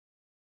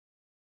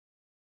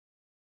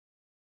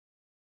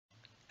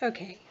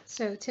Okay,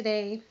 so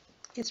today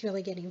it's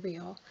really getting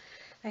real.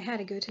 I had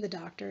to go to the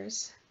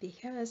doctor's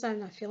because I'm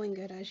not feeling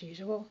good as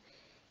usual.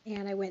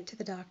 And I went to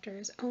the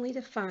doctor's only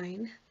to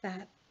find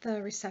that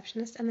the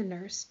receptionist and the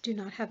nurse do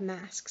not have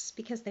masks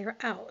because they are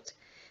out.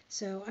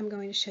 So I'm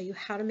going to show you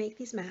how to make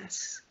these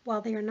masks.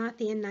 While they are not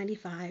the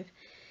N95,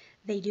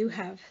 they do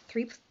have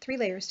three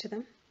layers to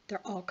them. They're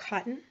all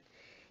cotton,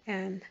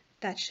 and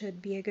that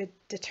should be a good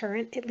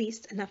deterrent, at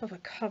least enough of a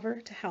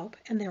cover to help,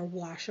 and they're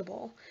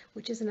washable,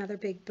 which is another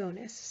big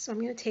bonus. So I'm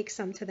going to take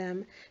some to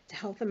them to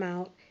help them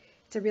out.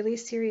 It's a really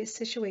serious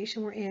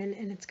situation we're in,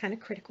 and it's kind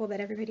of critical that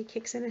everybody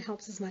kicks in and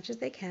helps as much as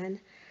they can.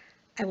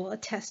 I will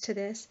attest to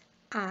this.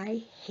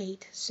 I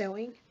hate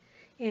sewing.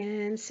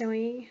 And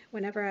sewing,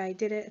 whenever I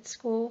did it at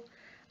school,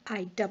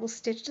 I double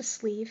stitched a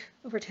sleeve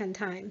over 10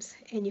 times,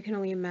 and you can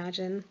only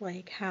imagine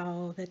like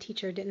how the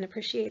teacher didn't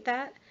appreciate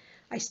that.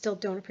 I still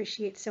don't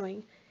appreciate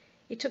sewing.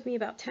 It took me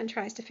about 10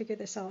 tries to figure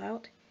this all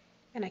out,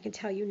 and I can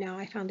tell you now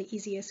I found the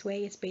easiest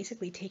way. It's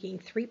basically taking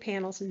 3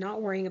 panels,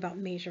 not worrying about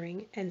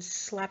measuring, and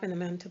slapping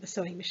them onto the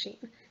sewing machine.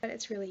 But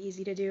it's really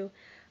easy to do.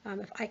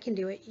 If I can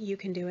do it, you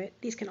can do it.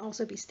 These can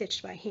also be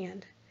stitched by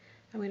hand.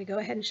 I'm going to go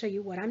ahead and show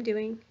you what I'm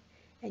doing,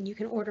 and you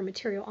can order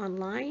material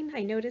online.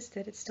 I noticed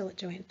that it's still at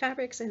Joann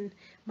Fabrics and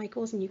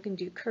Michael's, and you can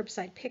do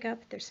curbside pickup.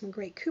 There's some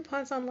great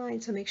coupons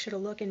online, so make sure to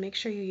look and make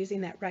sure you're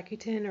using that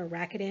Rakuten or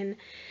Rakuten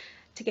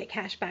to get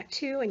cash back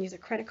too, and use a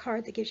credit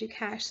card that gives you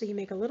cash so you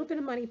make a little bit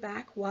of money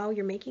back while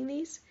you're making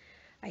these.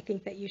 I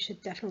think that you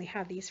should definitely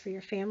have these for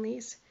your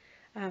families.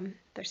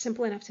 They're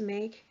simple enough to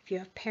make. If you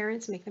have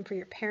parents, make them for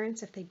your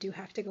parents. If they do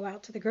have to go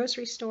out to the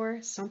grocery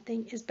store,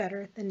 something is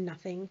better than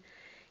nothing.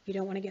 You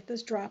don't want to get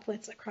those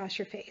droplets across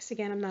your face.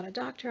 Again, I'm not a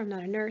doctor, I'm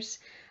not a nurse.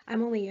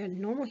 I'm only a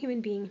normal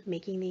human being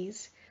making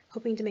these,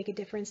 hoping to make a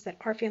difference that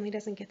our family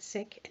doesn't get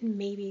sick and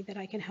maybe that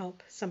I can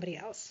help somebody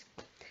else.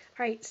 All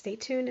right, stay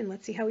tuned and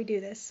let's see how we do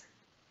this.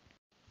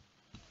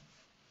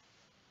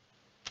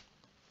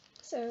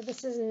 So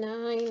this is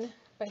 9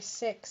 by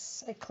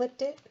 6. I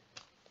clipped it.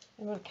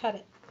 I'm going to cut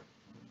it.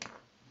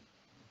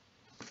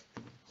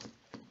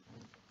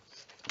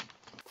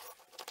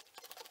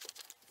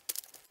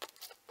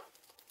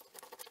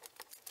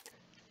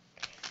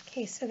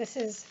 Okay, so this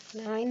is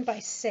 9 by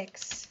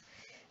 6.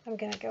 I'm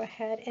going to go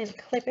ahead and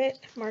clip it,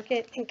 mark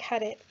it, and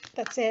cut it.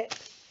 That's it.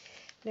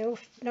 No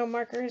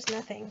markers,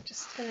 nothing.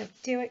 Just going to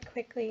do it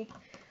quickly.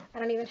 I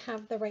don't even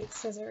have the right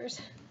scissors.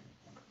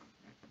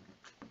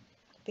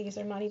 These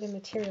are not even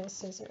material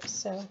scissors,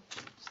 so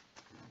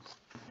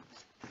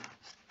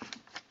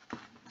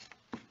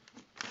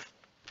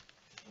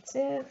that's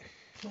it.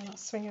 Then I'll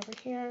swing over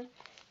here,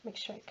 make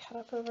sure I cut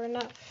up over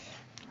enough.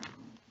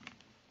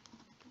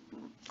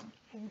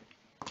 And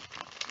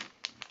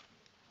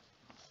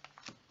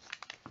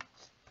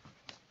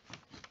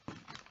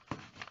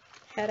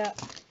head up.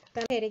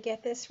 Then, okay, to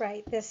get this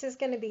right, this is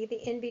going to be the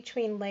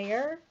in-between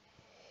layer,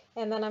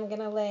 and then I'm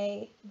going to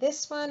lay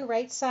this one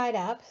right side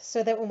up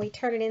so that when we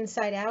turn it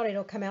inside out,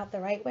 it'll come out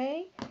the right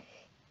way.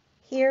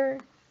 Here,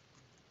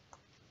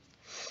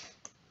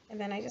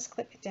 and then I just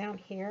clip it down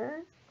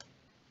here.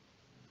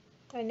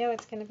 I know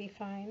it's going to be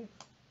fine.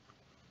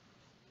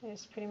 I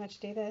just pretty much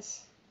do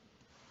this.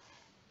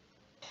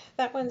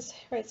 That one's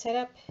right side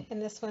up,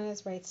 and this one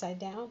is right side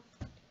down.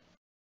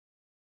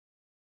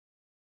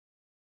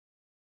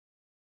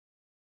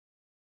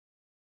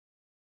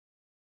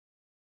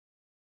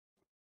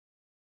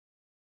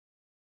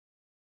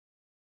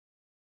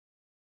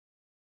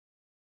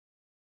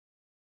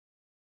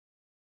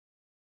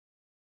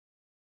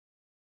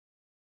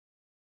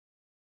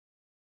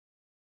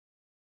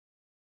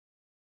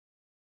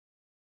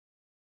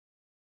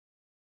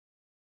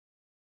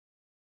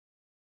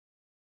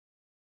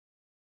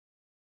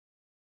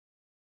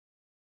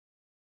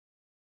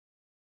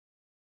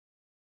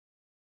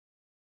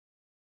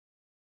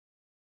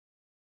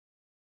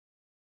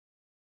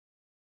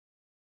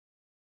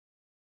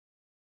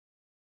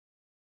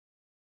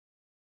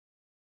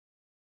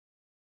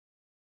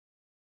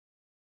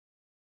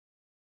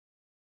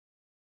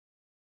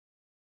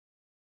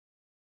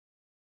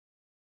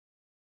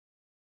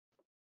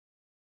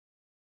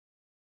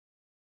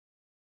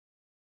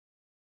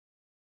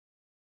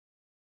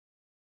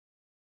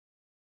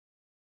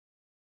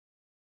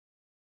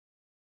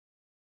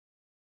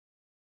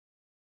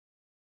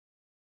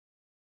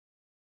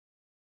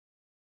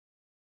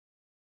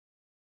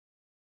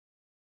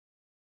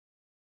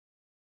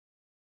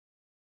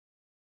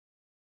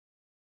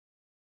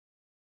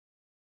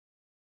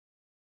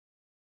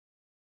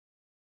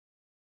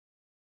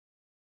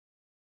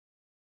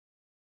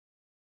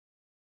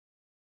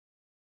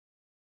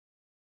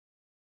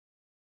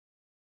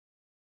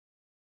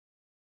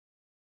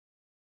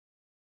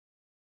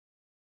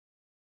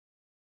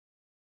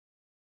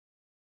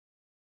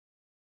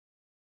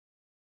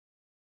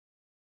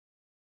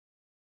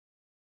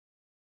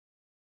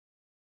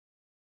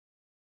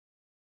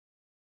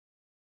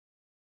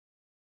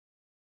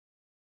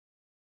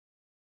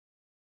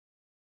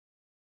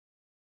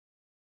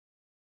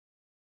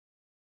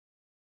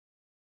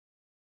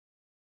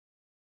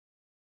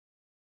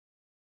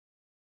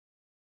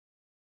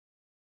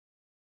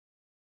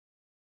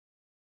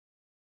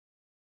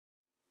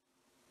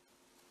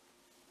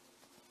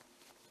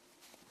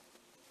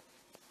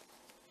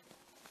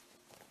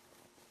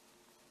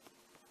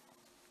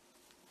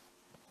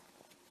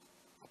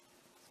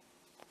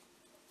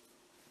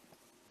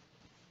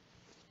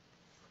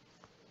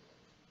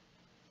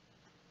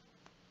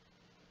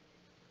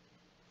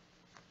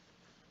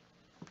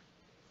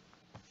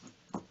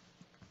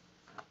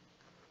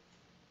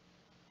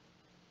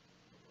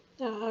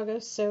 I'll go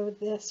sew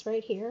this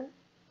right here,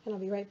 and I'll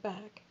be right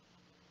back.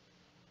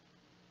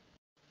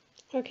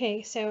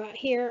 Okay, so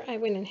here I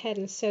went ahead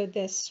and sewed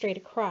this straight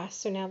across,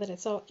 so now that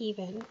it's all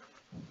even,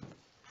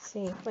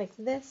 see, like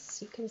this,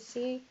 you can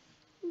see,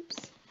 oops,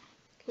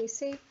 can you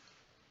see?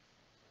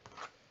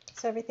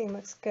 So everything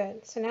looks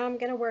good. So now I'm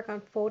going to work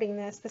on folding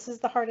this. This is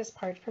the hardest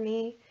part for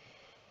me.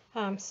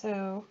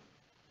 So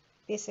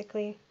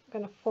basically, I'm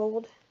going to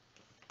fold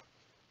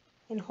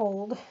and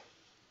hold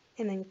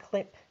and then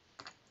clip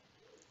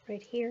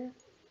right here.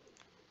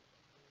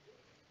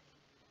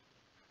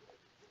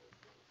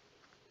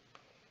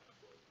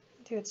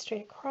 Do it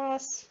straight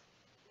across.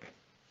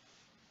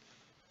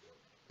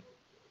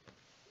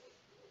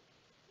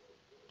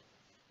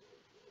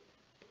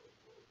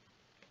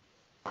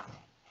 I'm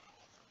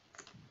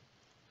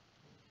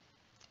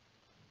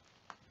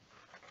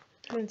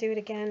going to do it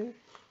again.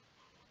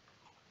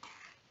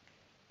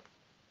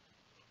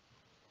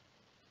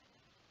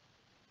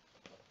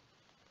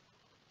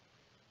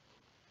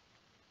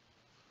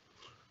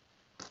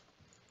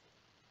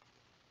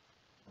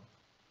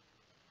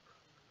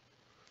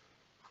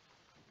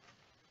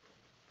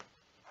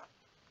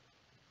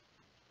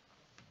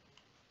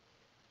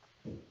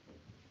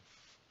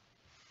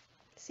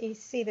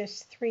 See,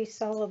 there's 3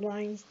 solid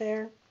lines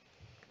there.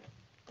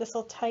 This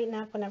will tighten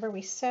up whenever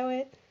we sew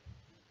it.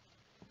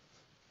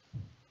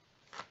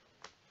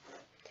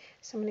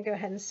 So I'm going to go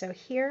ahead and sew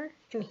here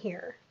and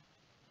here.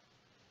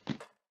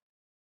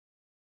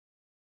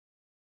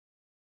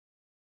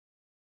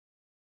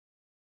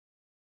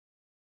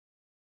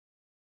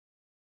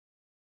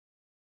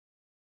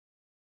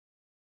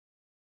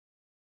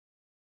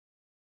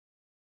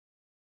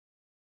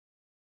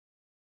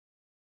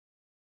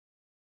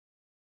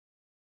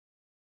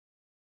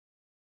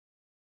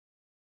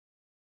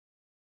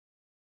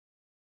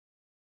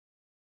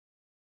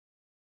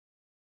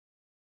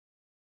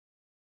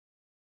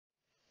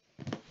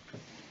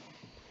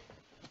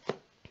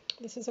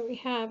 This is what we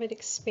have. It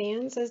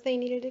expands as they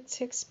needed it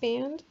to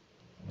expand,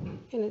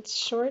 and it's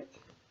short.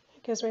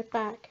 It goes right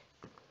back.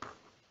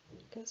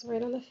 It goes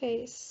right on the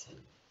face.